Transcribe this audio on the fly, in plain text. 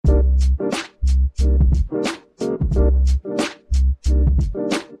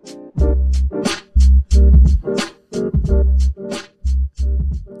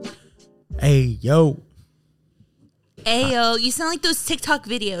yo. Ayo. You sound like those TikTok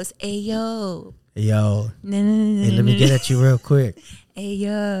videos. Ayo. Yo. No. Hey, let me get at you real quick.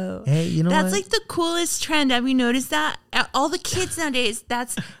 Ayo. Hey, you know That's what? like the coolest trend. Have you noticed that? All the kids nowadays,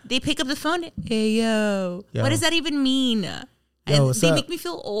 they pick up the phone. Ayo. Yo. What does that even mean? What's they up? make me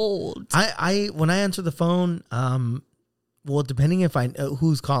feel old. I when I answer the phone, well, depending if I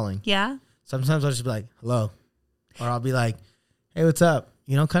who's calling, Yeah. sometimes I'll just be like, hello, or I'll be like, hey, what's up?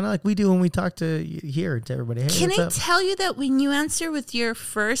 You know, kind of like we do when we talk to here to everybody. Hey, Can what's I up? tell you that when you answer with your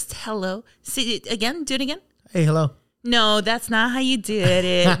first hello, say it again, do it again. Hey, hello. No, that's not how you did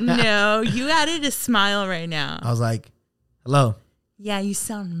it. No, you added a smile right now. I was like, hello. Yeah, you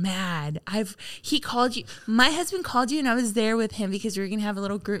sound mad. He called you. My husband called you, and I was there with him because we were gonna have a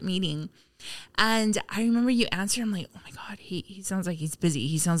little group meeting. And I remember you answered. I'm like, oh my god, he sounds like he's busy.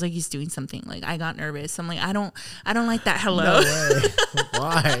 He sounds like he's doing something. Like I got nervous. I'm like, I don't like that hello. No way.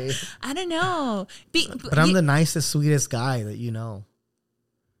 Why? I don't know. But I'm the nicest, sweetest guy that you know.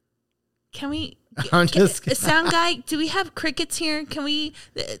 Can we? I'm just kidding. Sound guy. Do we have crickets here? Can we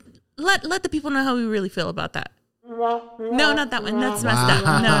let the people know how we really feel about that? No, not that one. That's messed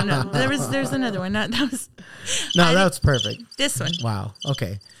up. No. There's another one. That was. No, that's perfect. This one. Wow.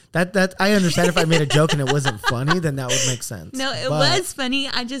 Okay. That I understand if I made a joke and it wasn't funny, then that would make sense. No, it was funny.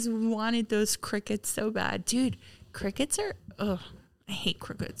 I just wanted those crickets so bad. Dude, crickets are, I hate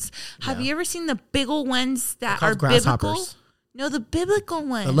crickets. Have you ever seen the big old ones that are biblical? Grasshoppers. No, the biblical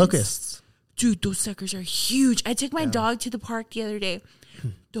ones. The locusts. Dude, those suckers are huge. I took my dog to the park the other day.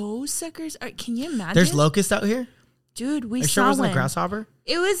 Those suckers are, can you imagine? There's locusts out here? Dude, we Are you saw sure it wasn't one. a grasshopper?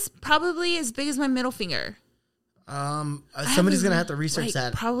 It was probably as big as my middle finger. Somebody's going to have to research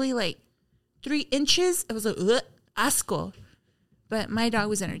that. Probably like 3 inches. It was like, asco. But my dog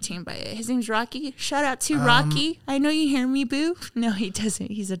was entertained by it. His name's Rocky. Shout out to Rocky. I know you hear me, boo. No, he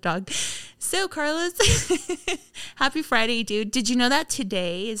doesn't. He's a dog. So, Carlos, happy Friday, dude. Did you know that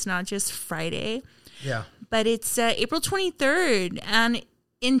today is not just Friday? Yeah. But it's April 23rd. And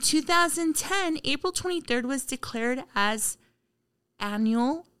in 2010, April 23rd was declared as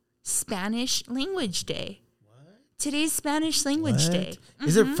Annual Spanish Language Day. Today's Spanish Language Day.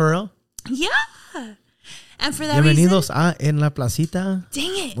 Is it for real? Yeah. And for that Bienvenidos reason, a En La Placita.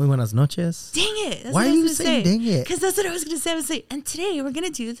 dang it. Muy buenas noches. Dang it. That's Why what are I you was gonna saying say. dang it? Because that's what I was going to say. I was like, and today we're going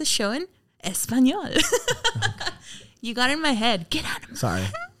to do the show in Espanol. You got it in my head. Get out of my Sorry.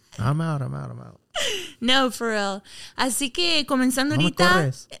 I'm out. No, for real. Así que comenzando No me ahorita,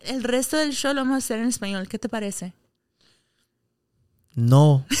 corres. el resto del show lo vamos a hacer en español. ¿Qué te parece?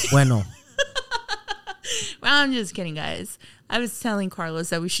 No, bueno. Well, I'm just kidding, guys. I was telling Carlos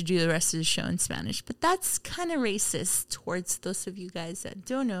that we should do the rest of the show in Spanish, but that's kind of racist towards those of you guys that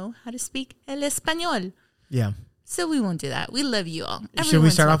don't know how to speak el español. Yeah. So we won't do that. We love you all. Should we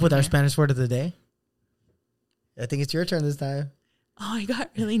Everyone's start off with welcome our here. Spanish word of the day? I think it's your turn this time. Oh, I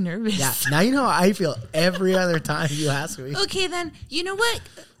got really nervous. Yeah. Now you know how I feel every other time you ask me. Okay, then you know what?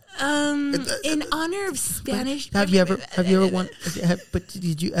 In honor of Spanish, Have you ever won? But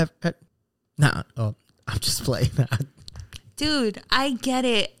did you ever? Nah. Oh, I'm just playing that. dude, I get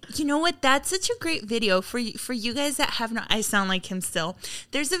it. You know what? That's such a great video for you guys that have not. I sound like him still.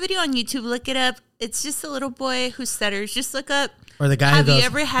 There's a video on YouTube. Look it up. It's just a little boy who stutters. Just look up. Or the guy Have who you goes,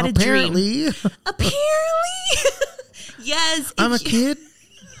 ever had a apparently, Apparently, yes. I'm a if you- kid.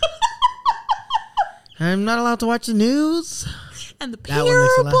 I'm not allowed to watch the news. And the That one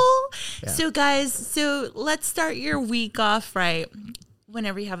makes a laugh. parable. Yeah. So, guys, let's start your week off right.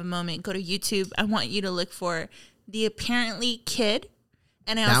 Whenever you have a moment, go to YouTube. I want you to look for the Apparently Kid.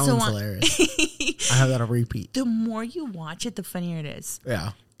 And I That also one's want hilarious. I have that on repeat. the more you watch it, the funnier it is.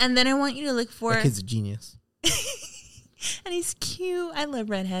 Yeah. And then I want you to look for That kid's a genius. and he's cute. I love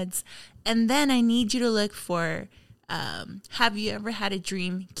redheads. And then I need you to look for have you ever had a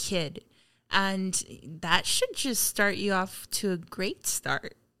dream kid? And that should just start you off to a great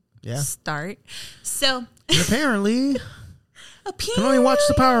start. Yeah. So And apparently, apparently, can only watch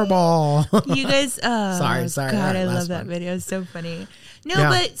the Powerball. you guys, Sorry. God, All right, I last love that one. video. It's so funny. No, Yeah.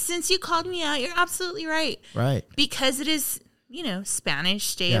 but since you called me out, you're absolutely right. Right. Because it is,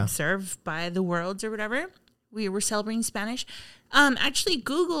 Spanish Day Yeah. observed by the world or whatever. We were celebrating Spanish. Actually,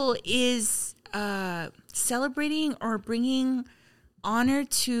 Google is celebrating or bringing honor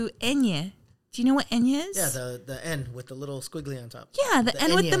to Enya. Do you know what Enya is? Yeah, the N with the little squiggly on top. Yeah, the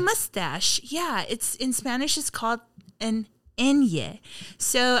N with the Enya. mustache. Yeah, it's in Spanish. It's called an Enya.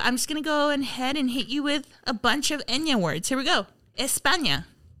 So I'm just gonna go ahead and hit you with a bunch of Enya words. Here we go. España.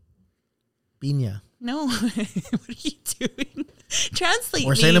 Piña. No, what are you doing? Translate.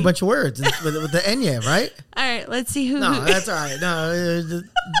 We're me. saying a bunch of words with the Enya, right? All right, let's see who. No, that's all right. No,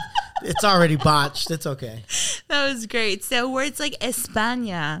 It's already botched. It's okay. That was great. So words like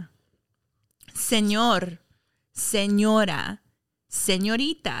España, señor, señora,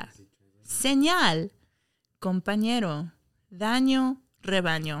 señorita, señal, compañero, daño,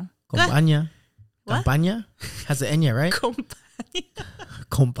 rebaño. Compañía. What? Campaña has an enya, right? Compañía.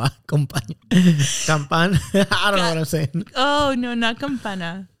 Compañía. Campan. I don't know what I'm saying. Oh, no, not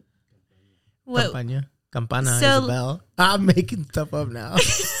campana. What? Campaña. Campana So- is a bell. I'm making stuff up now.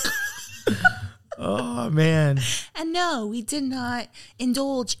 Oh, man. And no, we did not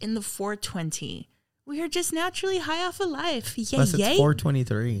indulge in the 420. We are just naturally high off of life. Yay, Plus, yay. it's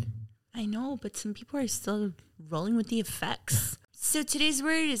 4:23. I know, but some people are still rolling with the effects. So today's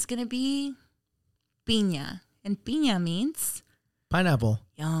word is going to be piña. And piña means Pineapple.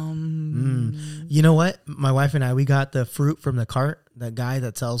 yum. You know what? My wife and I, we got the fruit from the cart. That guy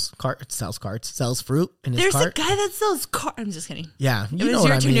that sells fruit in his There's cart. a guy that sells car. I'm just kidding. Yeah, It you was know what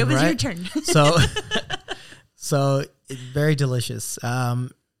your I turn. mean, It was your right? turn. So it's very delicious.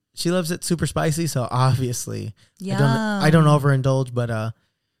 She loves it super spicy, so obviously I don't overindulge, but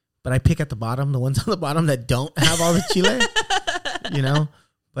I pick at the bottom, the ones on the bottom that don't have all the chile, you know.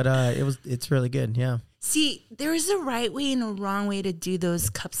 But it's really good. Yeah. See, there is a right way and a wrong way to do those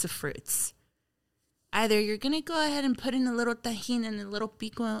cups of fruits. Either you're going to go ahead and put in a little tajin and a little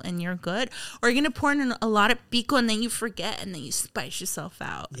pico and you're good, or you're going to pour in a lot of pico and then you forget and then you spice yourself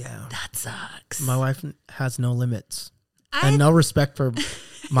out. Yeah. That sucks. My wife has no limits and no respect for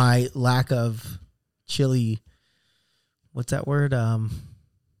my lack of chili. What's that word?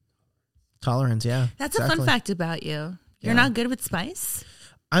 Tolerance. Yeah. That's a fun fact about you. You're Yeah. not good with spice?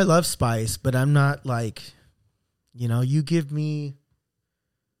 I love spice, but I'm not like, you give me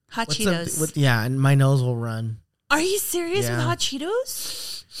Hot what's Cheetos. and my nose will run. Are you serious Yeah. with hot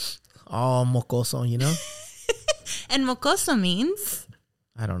Cheetos? Oh, mocoso, And mocoso means?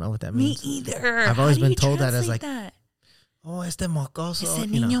 I don't know what that Me means. either. I've How always do been you told that as translate like, that? oh, este mocoso. Ese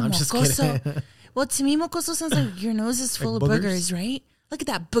niño I'm just mocoso. kidding. Well, to me, mocoso sounds like your nose is full Like of boogers? boogers, right? Look at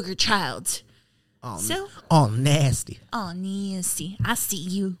that booger child. Oh, So, oh, nasty. oh, nasty. I see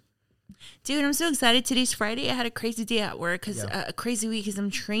you. Dude, I'm so excited. Today's Friday. I had a crazy day at work, a crazy week because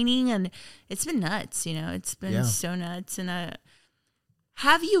I'm training and it's been nuts, It's been so nuts. And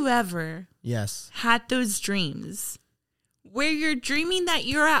have you ever Yes. had those dreams where you're dreaming that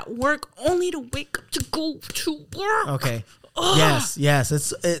you're at work only to wake up to go to work? Okay. Yes.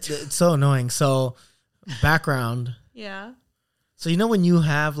 It's so annoying. So, background. Yeah. So when you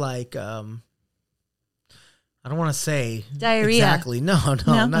have like I don't want to say Diarrhea. exactly. No,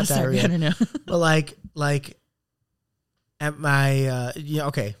 not sorry, diarrhea. I don't know. But like at my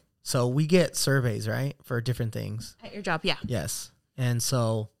okay. So we get surveys, right, for different things. At your job, yeah. Yes. And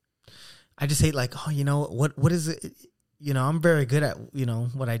so I just hate like, what is it? I'm very good at,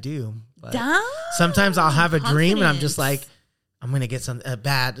 what I do. But sometimes I'll have a dream and I'm just like, I'm going to get I'm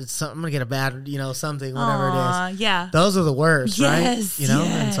going to get a bad, something, whatever it is. Yeah. Those are the worst, Yes, right?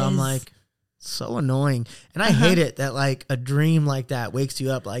 And so I'm yes. like, so annoying. And I hate it that like a dream like that wakes you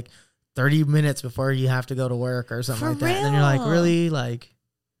up like 30 minutes before you have to go to work or something For like that. And then you're like, real? really? Like,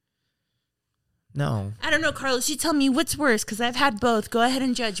 no. I don't know, Carlos. You tell me what's worse because I've had both. Go ahead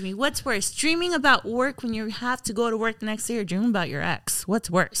and judge me. What's worse? Dreaming about work when you have to go to work the next day or dreaming about your ex? What's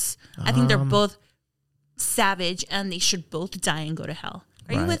worse? I think they're both savage and they should both die and go to hell.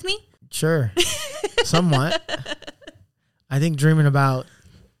 Are you Right. with me? Sure. Somewhat. I think dreaming about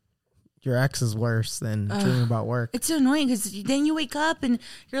your ex is worse than dreaming about work. It's so annoying because then you wake up and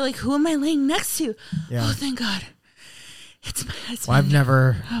you're like, who am I laying next to? Yeah. Oh, thank God. It's my husband. Well, I've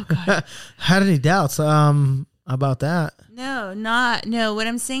never God. had any doubts about that. No. What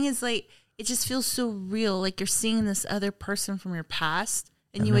I'm saying is like, it just feels so real. Like you're seeing this other person from your past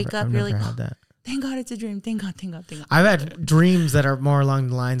and you wake up, I've you're never like, had that. thank God it's a dream. Thank God. I've had dreams that are more along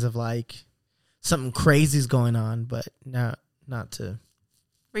the lines of like something crazy's going on, but not to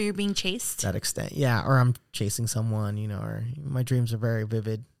Where you're being chased. that extent. Yeah, or I'm chasing someone, or my dreams are very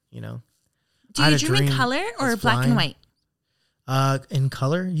vivid, Do I had you a dream in dream color or that's black and flying. white? In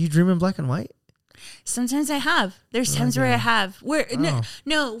color? You dream in black and white? Sometimes I have. There's times where I have. Where Oh.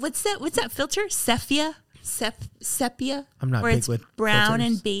 no, what's that filter? Sepia? Sepia? I'm not where big it's with brown filters.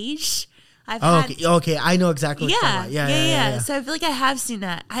 and beige. I've Oh, had okay. I know exactly what you're talking Yeah, about. Yeah. So I feel like I have seen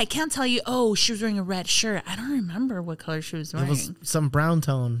that. I can't tell you, oh, she was wearing a red shirt. I don't remember what color she was It wearing. was some brown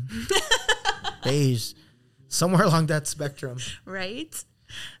tone. Beige. Somewhere along that spectrum. Right?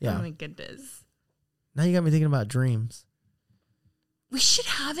 Yeah. Oh my goodness. Now you got me thinking about dreams. We should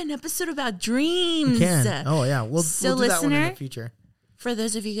have an episode about dreams. You can. Oh, yeah. We'll So, do that one in listener, the future. For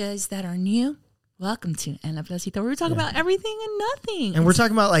those of you guys that are new, Welcome to En La Placita. We're talking about everything and nothing. And we're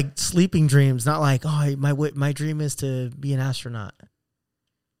talking about like sleeping dreams, not like, oh, my dream is to be an astronaut.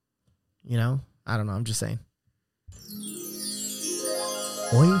 You know? I don't know. I'm just saying.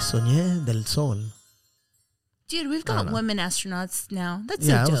 Hoy soñé del sol. Dude, we've got women astronauts now. That's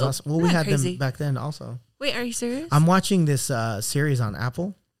so dope. That was awesome. Well, we had them back then also. Wait, are you serious? I'm watching this series on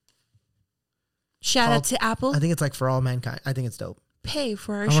Apple. Shout out to Apple. I think it's like For All Mankind. I think it's dope. Pay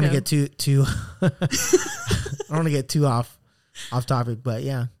for our show. I don't want to get too I don't want to get too off topic, but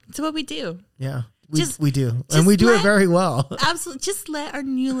yeah. It's what we do. Yeah. We do. And we do it very well. Absolutely. Just let our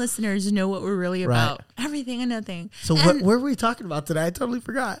new listeners know what we're really about. Everything and nothing. So what were we talking about today? I totally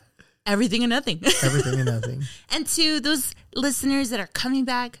forgot. Everything and nothing. Everything and nothing. And to those listeners that are coming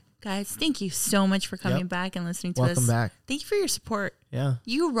back, guys, thank you so much for coming back and listening to us. Welcome back. Thank you for your support. Yeah.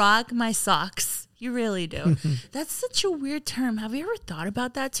 You rock my socks. You really do. That's such a weird term. Have you ever thought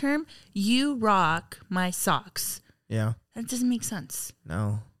about that term? You rock my socks. Yeah. That doesn't make sense.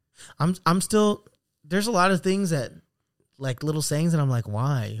 No. I'm still, there's a lot of things that, like little sayings, and I'm like,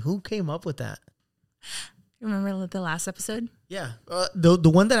 why? Who came up with that? Remember the last episode? Yeah.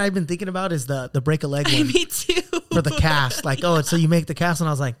 The one that I've been thinking about is the break a leg one. Me too. For the cast. Like, oh, so you make the cast, and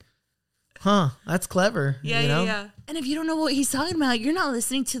I was like, huh, that's clever. Yeah, you know? yeah. And if you don't know what he's talking about, you're not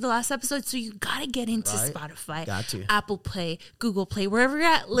listening to the last episode, so you got to get into Spotify, got to. Apple Play, Google Play, wherever you're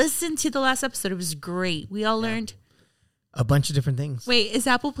at. Listen to the last episode. It was great. We all learned a bunch of different things. Wait, is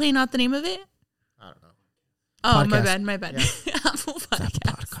Apple Play not the name of it? I don't know. Oh, podcast. my bad. Yeah. Apple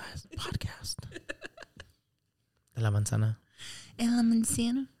Podcast. De la manzana. En la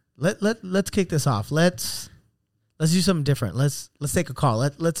manzana. Let's kick this off. Let's do something different. Let's take a call.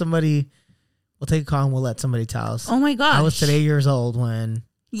 Let somebody. We'll take a call and we'll let somebody tell us. Oh my gosh. I was today years old when.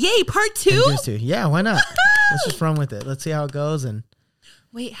 Yay, part 2? Yeah, why not? Let's just run with it. Let's see how it goes. And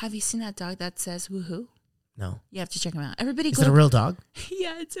wait, have you seen that dog that says woohoo? No. You have to check him out. Everybody Is it a real dog?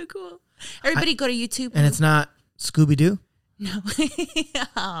 Yeah, it's so cool. Everybody go to YouTube. And it's not Scooby-Doo? No.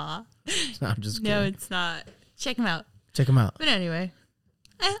 No, I'm just kidding. No, it's not. Check him out. Check him out. But anyway,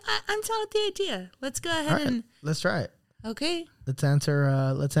 I'm telling the idea. Let's go ahead and let's try it. Okay. Let's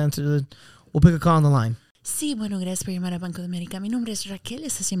answer we'll pick a call on the line. Sí, bueno, gracias por llamar a Banco de América. Mi nombre es Raquel.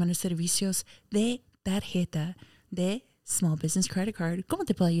 Estás llamando servicios de tarjeta de Small Business Credit Card. ¿Cómo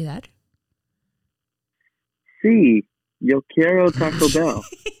te puedo ayudar? Sí, yo quiero Taco Bell.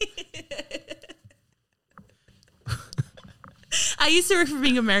 I used to work for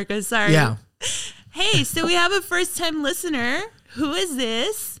Bank of America. Sorry. Yeah. Hey, so we have a first-time listener. Who is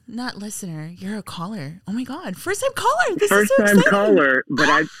this? Not listener. You're a caller. Oh my God, first-time caller. First-time caller, but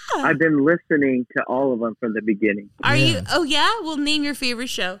I've been listening to all of them from the beginning. Are you? Oh yeah. Well, name your favorite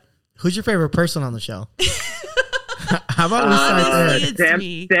show. Who's your favorite person on the show? How about we start there?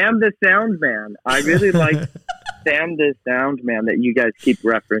 Sam the Sound Man. I really like Sam the Sound Man that you guys keep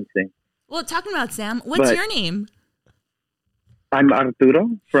referencing. Well, talking about Sam, what's your name? I'm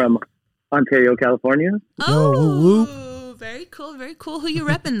Arturo from Ontario, California. Oh, very cool, very cool. Who you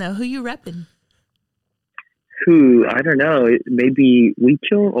repping, though? Who you repping? Who? I don't know. Maybe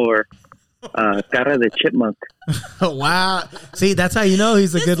Huicho or Cara the Chipmunk. Wow. See, that's how you know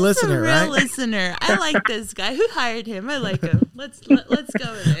he's a good listener, right? Listener. I like this guy. Who hired him? I like him. Let's go with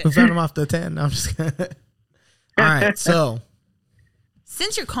it. We found him off the 10. No, I'm just kidding. All right, so.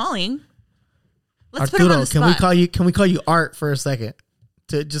 Since you're calling, let's put him on the spot. Can we call you Art for a second?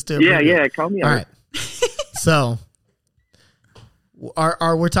 Yeah, call me Art. All right. So,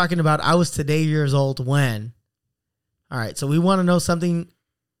 we're talking about I was today years old when. All right, so we want to know something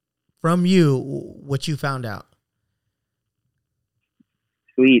from you, what you found out.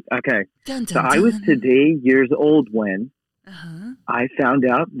 Sweet. Okay. Dun, dun, so dun. I was today years old when I found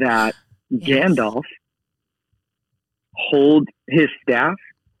out that Gandalf his staff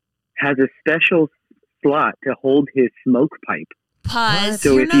has a special slot to hold his smoke pipe. Pause.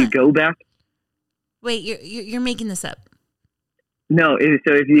 So you go back. Wait, you're making this up. No,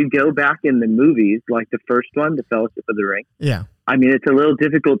 so if you go back in the movies, like the first one, The Fellowship of the Ring. Yeah. I mean, it's a little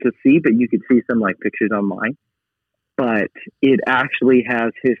difficult to see, but you could see some like pictures online. But it actually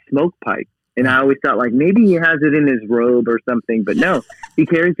has his smoke pipe. And I always thought like maybe he has it in his robe or something, but no, he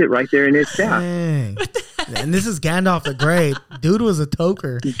carries it right there in his staff. Dang. And this is Gandalf the Grey. Dude was a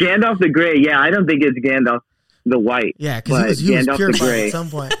toker. Gandalf the Grey. Yeah, I don't think it's Gandalf the White. Yeah, because he was purified at some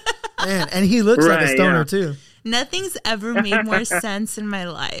point. Man, and he looks like a stoner too. Nothing's ever made more sense in my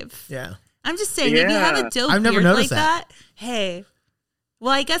life. Yeah. I'm just saying, if you have a dope beard like that, hey.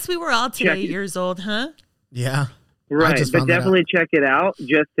 Well, I guess we were all today years old, huh? Yeah. Right, but definitely check it out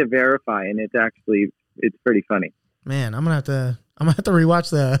just to verify, and it's pretty funny. Man, I'm gonna I'm gonna have to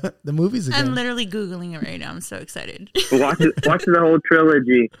rewatch the movies again. I'm literally Googling it right now. I'm so excited. Watch the whole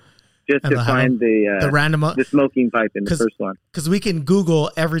trilogy just to find the random the smoking pipe in the first one. Because we can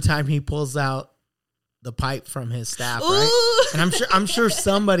Google every time he pulls out the pipe from his staff, right? And I'm sure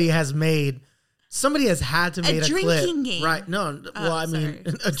somebody has had to make a drinking clip, game, right? No, well, I mean,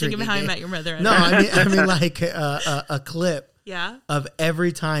 a drinking game. How I Met Your Mother. No, I mean like a clip, yeah, of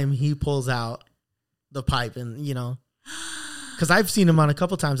every time he pulls out the pipe, and because I've seen him on a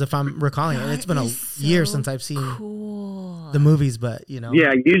couple times if I'm recalling it. And it's been a year since I've seen the movies, but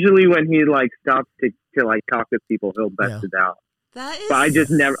yeah, usually when he like stops to like talk to people, he'll bust it out. That is, but I just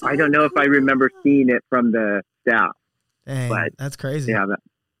never. I don't know if I remember seeing it from the staff. Dang, but that's crazy. Yeah.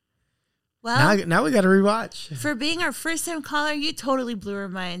 Well, now we got to rewatch. For being our first time caller, you totally blew our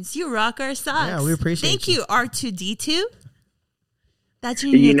minds. You rock our socks. Yeah, we appreciate Thank you, R2D2. That's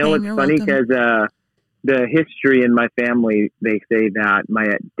your nickname. It's You're funny because the history in my family, they say that my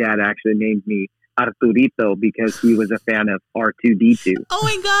dad actually named me Arturito because he was a fan of R2D2. Oh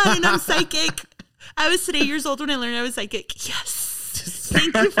my God, and I'm psychic. I was today years old when I learned I was psychic. Yes.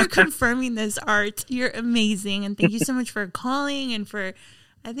 Thank you for confirming this, Art. You're amazing. And thank you so much for calling and for,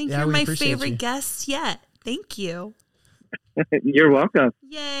 I think you're my favorite guest yet. Thank you. You're welcome.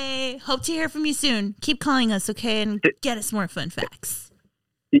 Yay. Hope to hear from you soon. Keep calling us, okay? And get us more fun facts.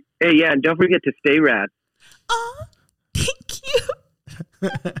 Hey, yeah, and don't forget to stay rad. Oh, thank you.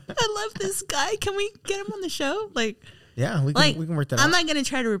 I love this guy. Can we get him on the show? Yeah, we can work that out. I'm not going to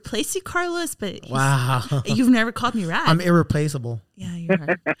try to replace you, Carlos, but wow. You've never called me rad. I'm irreplaceable. Yeah, you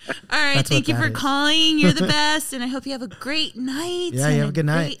are. All right, thank you for calling. You're the best, and I hope you have a great night. Yeah, you have a good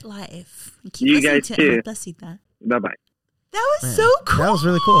night. Great life. Keep you guys too. Bye-bye. That was so cool. That was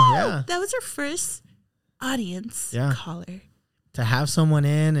really cool, yeah. That was our first audience caller. To have someone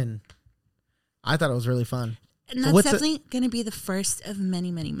in, and I thought it was really fun. And that's definitely going to be the first of many,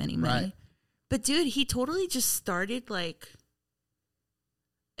 many, many, many. Right. But dude, he totally just started like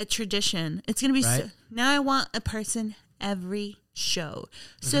a tradition. It's going to be now I want a person every show.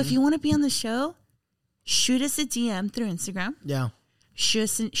 So if you want to be on the show, shoot us a DM through Instagram. Yeah.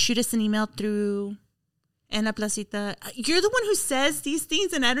 Shoot us an email through Ana Placita. You're the one who says these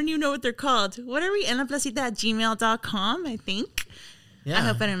things and I don't even know what they're called. What are we? anaplacita@gmail.com, I think. Yeah. I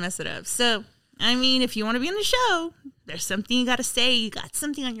hope I didn't mess it up. So I mean, if you want to be on the show, there's something you got to say. You got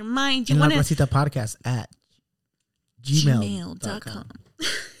something on your mind. You want to podcast at gmail.com.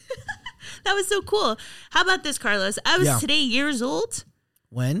 That was so cool. How about this, Carlos? I was today years old.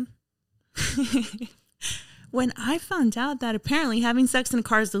 When? When I found out that apparently having sex in a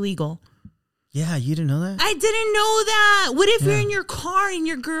car is illegal. Yeah, you didn't know that? I didn't know that. What if you're in your car in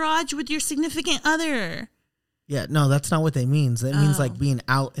your garage with your significant other? Yeah, no, that's not what that means. That means like being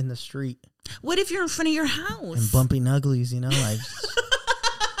out in the street. What if you're in front of your house? And bumping uglies, like.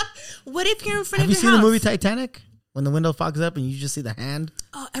 What if you're in front of your house? Have you seen the movie Titanic? When the window fogs up and you just see the hand?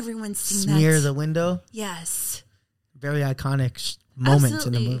 Oh, everyone's seen that. Smear the window? Yes. Very iconic moment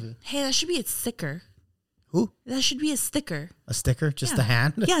in the movie. Hey, that should be a sticker. Who? That should be a sticker. A sticker? Just the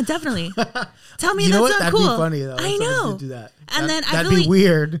hand? Yeah, definitely. Tell me that's not That'd cool. Be funny, though. I know. Do that. And then that'd be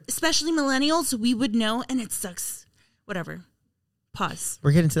weird. Especially millennials, we would know, and it sucks. Whatever. Pause.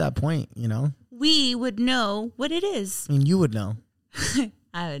 We're getting to that point, We would know what it is. I mean, you would know.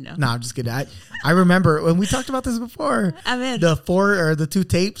 I would know. No, I'm just kidding. I remember when we talked about this before. The 2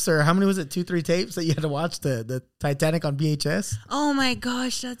 tapes, or how many was it? 2, 3 tapes that you had to watch the Titanic on VHS. Oh my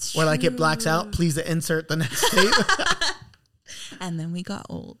gosh, that's true. Where like it blacks out. Please insert the next tape. And then we got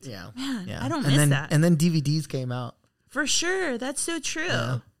old. Yeah, man, I don't miss that. And then DVDs came out. For sure, that's so true.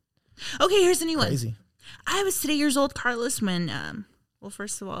 Yeah. Okay, here's a new one. I was today years old, Carlos, when well,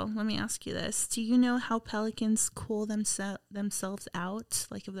 first of all, let me ask you this. Do you know how pelicans cool themselves out?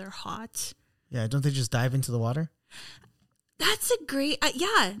 Like if they're hot? Yeah, don't they just dive into the water? That's a great,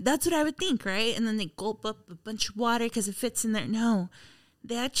 that's what I would think, right? And then they gulp up a bunch of water because it fits in there. No,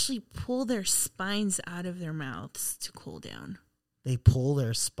 they actually pull their spines out of their mouths to cool down. They pull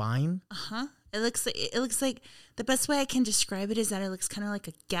their spine? Uh-huh. It looks like the best way I can describe it is that it looks kind of like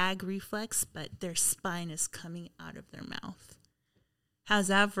a gag reflex, but their spine is coming out of their mouth. How's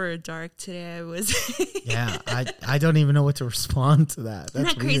that for a dark today? I was. Yeah, I don't even know what to respond to that. Isn't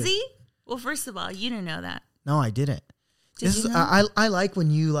that crazy? Well, first of all, you didn't know that. No, I didn't. I like when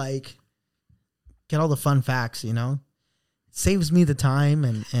you like get all the fun facts. It saves me the time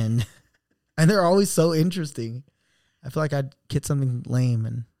and they're always so interesting. I feel like I'd get something lame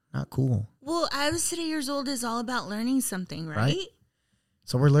and not cool. Well, I was today years old is all about learning something, right?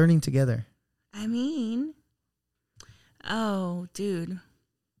 So we're learning together. I mean. Oh, dude.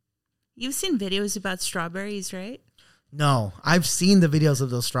 You've seen videos about strawberries, right? No, I've seen the videos of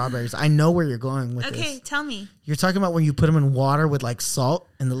those strawberries. I know where you're going with this. Okay, tell me. You're talking about when you put them in water with like salt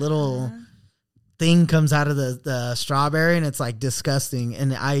and the little thing comes out of the strawberry and it's like disgusting.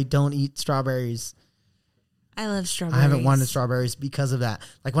 And I don't eat strawberries. I love strawberries. I haven't wanted strawberries because of that.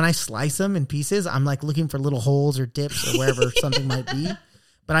 Like when I slice them in pieces, I'm like looking for little holes or dips or wherever something might be.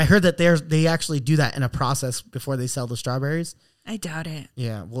 But I heard that they actually do that in a process before they sell the strawberries. I doubt it.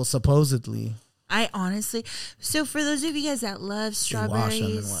 Yeah, well, supposedly. I honestly, so for those of you guys that love strawberries wash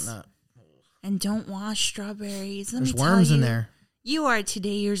them and whatnot, and don't wash strawberries, there's worms in there. You are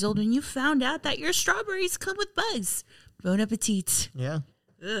today years old when you found out that your strawberries come with bugs. Bon appetit. Yeah.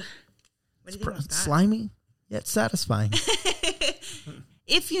 Ugh. What do you think about that? Slimy yet satisfying.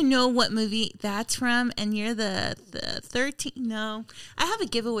 If you know what movie that's from and you're the 13, no, I have a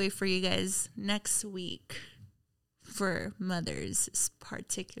giveaway for you guys next week. For mothers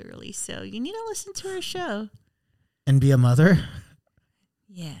particularly. So you need to listen to our show. And be a mother?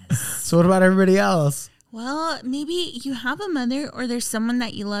 Yes. So what about everybody else? Well, maybe you have a mother or there's someone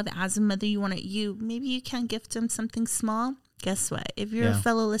that you love as a mother. Maybe you can gift them something small. Guess what? If you're a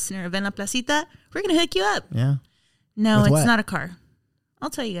fellow listener of En La Placita, we're going to hook you up. Yeah. No, with it's what? Not a car. I'll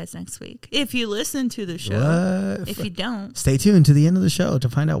tell you guys next week. If you listen to the show. What? If you don't. Stay tuned to the end of the show to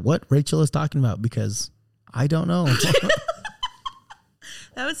find out what Rachel is talking about because I don't know.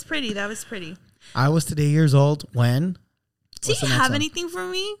 That was pretty. I was today years old when. Do you have anything for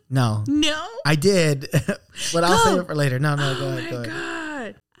me? No. No? I did. But I'll save it for later. No, go ahead. Oh, my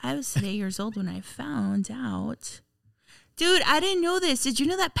God. I was today years old when I found out. Dude, I didn't know this. Did you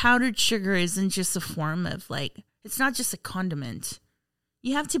know that powdered sugar isn't just a form of it's not just a condiment.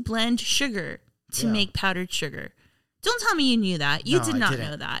 You have to blend sugar to make powdered sugar. Don't tell me you knew that. You did not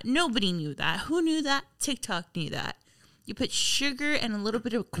know that. Nobody knew that. Who knew that? TikTok knew that. You put sugar and a little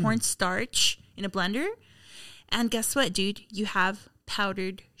bit of cornstarch in a blender. And guess what, dude? You have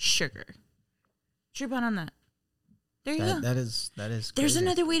powdered sugar. Trip out on that. There you go. That is There's crazy.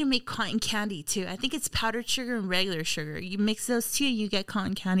 Another way to make cotton candy, too. I think it's powdered sugar and regular sugar. You mix those two, you get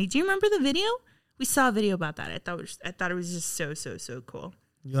cotton candy. Do you remember the video? We saw a video about that. I thought it was just so cool.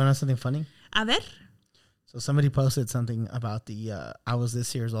 You want to know something funny? A ver. So somebody posted something about the I was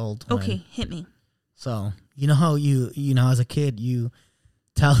this years old. Okay, hit me. So you know how you as a kid you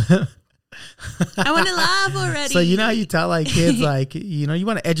tell them I want to laugh already. So you know how you tell kids you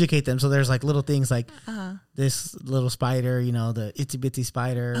want to educate them. So there's little things this little spider, the itsy bitsy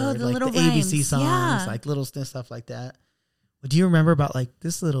spider, the little the rhymes. ABC songs, little stuff like that. Well, do you remember about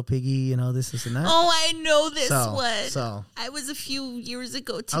this little piggy, this and that? Oh, I know this one. So I was a few years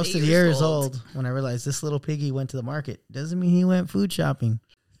ago today. I was years old when I realized this little piggy went to the market. Doesn't mean he went food shopping.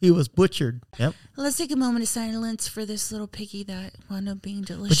 He was butchered. Yep. Let's take a moment of silence for this little piggy that wound up being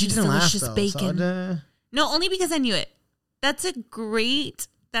delicious. But you didn't delicious laugh, bacon. So no, only because I knew it. That's a great.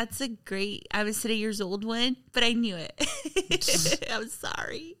 I was today years old one, but I knew it. I'm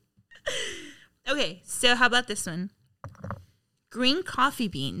sorry. Okay, so how about this one? Green coffee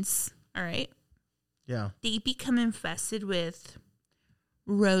beans, all right? Yeah. They become infested with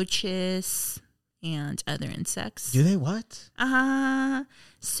roaches and other insects. Do they what?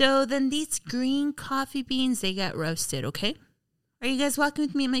 So then these green coffee beans, they get roasted, okay? Are you guys walking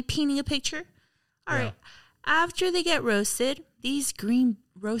with me? Am I painting a picture? All right. After they get roasted, these green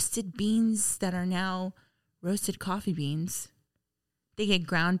roasted beans that are now roasted coffee beans, they get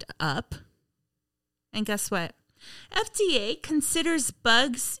ground up. And guess what? FDA considers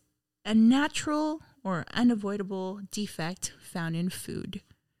bugs a natural or unavoidable defect found in food.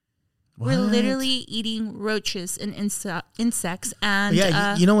 What? We're literally eating roaches and insects. And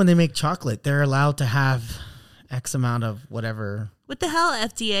when they make chocolate, they're allowed to have X amount of whatever. What the hell,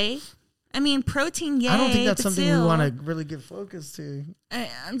 FDA? I mean, protein, yay. I don't think that's something we want to really give focus to.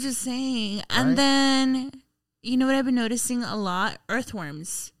 I'm just saying. Right? And then, you know what I've been noticing a lot?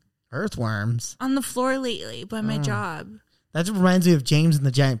 Earthworms. Earthworms? On the floor lately by my job. That reminds me of James and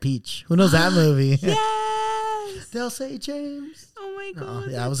the Giant Peach. Who knows that movie? Yes. They'll say James. Oh my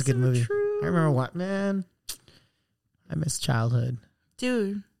God. Yeah, that was a good movie. True. I remember what, man. I miss childhood.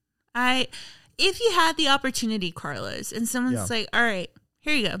 Dude, if you had the opportunity, Carlos, and someone's like, all right,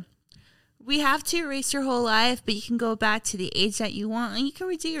 here you go. We have to erase your whole life, but you can go back to the age that you want and you can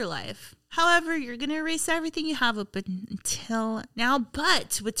redo your life. However, you're going to erase everything you have up until now.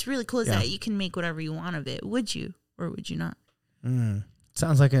 But what's really cool is that you can make whatever you want of it. Would you or would you not?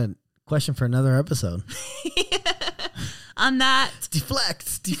 Sounds like a question for another episode. On that.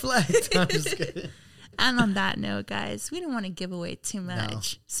 Deflect. I'm just kidding. And on that note, guys, we don't want to give away too much. No.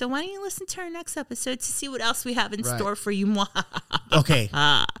 So why don't you listen to our next episode to see what else we have in store for you? Okay.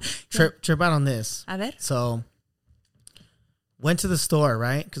 Trip out on this. A ver. So went to the store,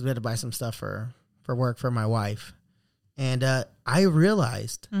 right? Because we had to buy some stuff for work for my wife. And I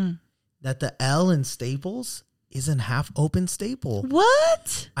realized that the L in Staples is a half open staple.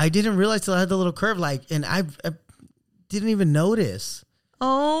 What? I didn't realize till I had the little curve, and I didn't even notice.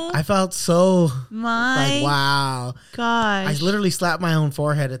 Oh, I felt so my wow. gosh. I literally slapped my own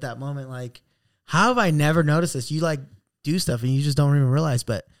forehead at that moment. Like, how have I never noticed this? You do stuff and you just don't even realize.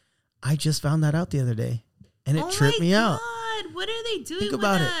 But I just found that out the other day, and it tripped me out. What are they doing Think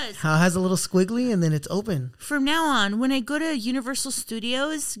about with it. us? How it has a little squiggly and then it's open. From now on, when I go to Universal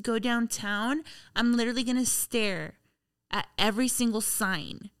Studios, go downtown, I'm literally going to stare at every single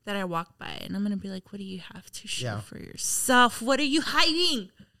sign that I walk by. And I'm going to be like, what do you have to show for yourself? What are you hiding?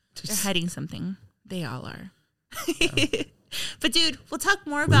 They're hiding something. They all are. Yeah. But dude, we'll talk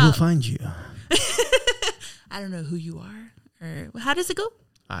more about... We'll find you. I don't know who you are. Or how does it go?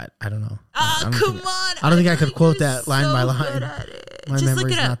 I don't know. Oh, come on. I don't think I could quote that line by line. My Just memory's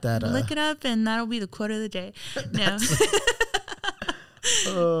look it up. not that. Look it up, and that'll be the quote of the day. No.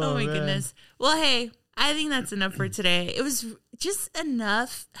 Oh my goodness. Well, hey, I think that's enough for today. It was just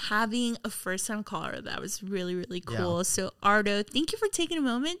enough having a first-time caller. That was really, really cool. Yeah. So, Ardo, thank you for taking a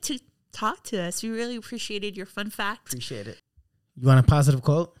moment to talk to us. We really appreciated your fun fact. Appreciate it. You want a positive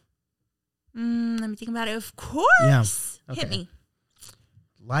quote? Let me think about it. Of course. Yeah. Okay. Hit me.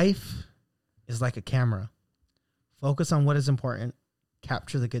 Life is like a camera. Focus on what is important,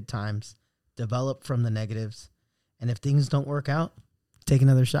 capture the good times, develop from the negatives, and if things don't work out, take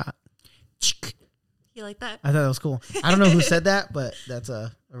another shot. You like that? I thought that was cool. I don't know who said that, but that's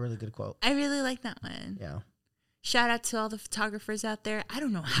a really good quote. I really like that one. Yeah. Shout out to all the photographers out there. I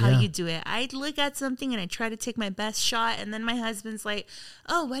don't know how you do it. I look at something and I try to take my best shot, and then my husband's like,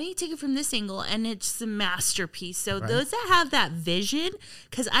 oh, why don't you take it from this angle? And it's a masterpiece. So those that have that vision,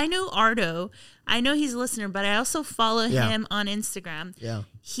 because I know Ardo, I know he's a listener, but I also follow him on Instagram. Yeah.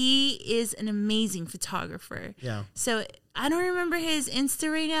 He is an amazing photographer. Yeah. So I don't remember his Insta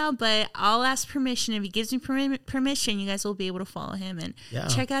right now, but I'll ask permission. If he gives me permission, you guys will be able to follow him and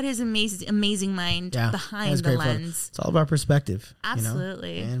check out his amazing mind behind the lens. Photo. It's all about perspective.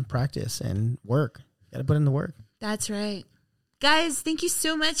 Absolutely. And practice and work. You got to put in the work. That's right. Guys, thank you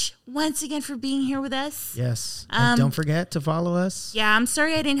so much once again for being here with us. Yes. And don't forget to follow us. Yeah, I'm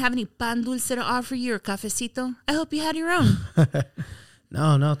sorry I didn't have any pan dulce to offer you or cafecito. I hope you had your own.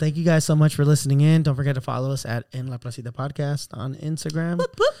 No. Thank you guys so much for listening in. Don't forget to follow us at En La Placita Podcast on Instagram.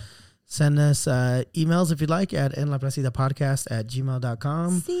 Boop, boop. Send us emails if you'd like at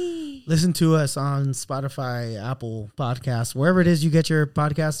enlaplacitapodcast@gmail.com. Sí. Listen to us on Spotify, Apple Podcasts, wherever it is you get your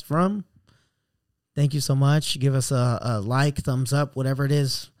podcasts from. Thank you so much. Give us a like, thumbs up, whatever it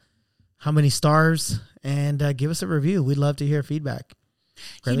is. How many stars? And give us a review. We'd love to hear feedback.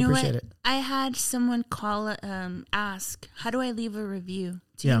 Greatly appreciate it. I had someone ask, how do I leave a review?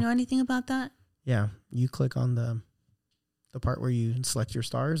 Do you know anything about that? Yeah. You click on the part where you select your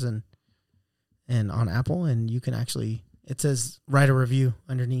stars and on Apple, and you can actually, it says write a review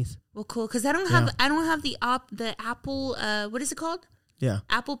underneath. Well, cool. Because I don't have the Apple, what is it called? Yeah.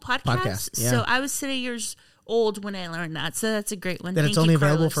 Apple Podcast. Yeah. So I was today years old when I learned that. So that's a great one. That it's only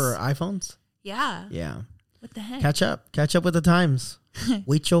available for iPhones? Yeah. Yeah. What the heck? Catch up with the times.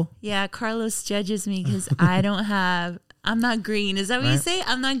 Weechel. Yeah, Carlos judges me because I'm not green. Is that what you say?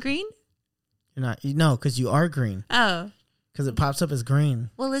 I'm not green? You're not. No, because you are green. Oh. Because it pops up as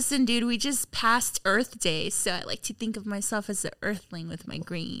green. Well, listen, dude, we just passed Earth Day, so I like to think of myself as an earthling with my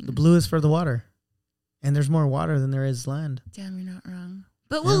green. The blue is for the water. And there's more water than there is land. Damn, you're not wrong.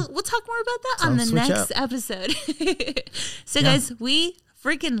 But we'll talk more about that on the next episode. So, guys, we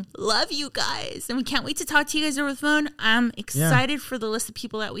freaking love you guys. And we can't wait to talk to you guys over the phone. I'm excited for the list of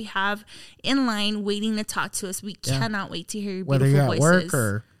people that we have in line waiting to talk to us. We cannot wait to hear your beautiful voices. Whether you're at work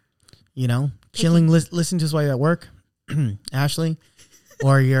or, chilling, listening to us while you're at work, Ashley,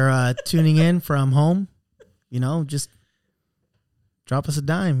 or you're tuning in from home, just drop us a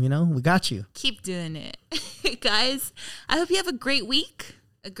dime, we got you. Keep doing it. Guys, I hope you have a great week,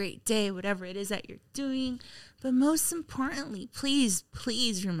 a great day, whatever it is that you're doing. But most importantly, please,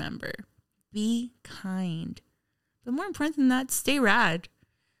 please remember, be kind. But more important than that, stay rad.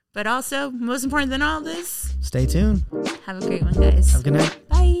 But also, most important than all this, stay tuned. Have a great one, guys. Have a good night.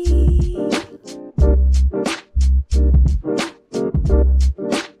 Bye.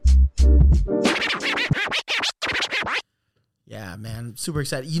 Yeah, man. Super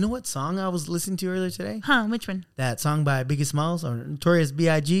excited. You know what song I was listening to earlier today? Huh, which one? That song by Biggie Smalls or Notorious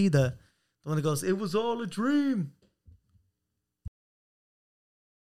B.I.G., the one that goes, "It was all a dream."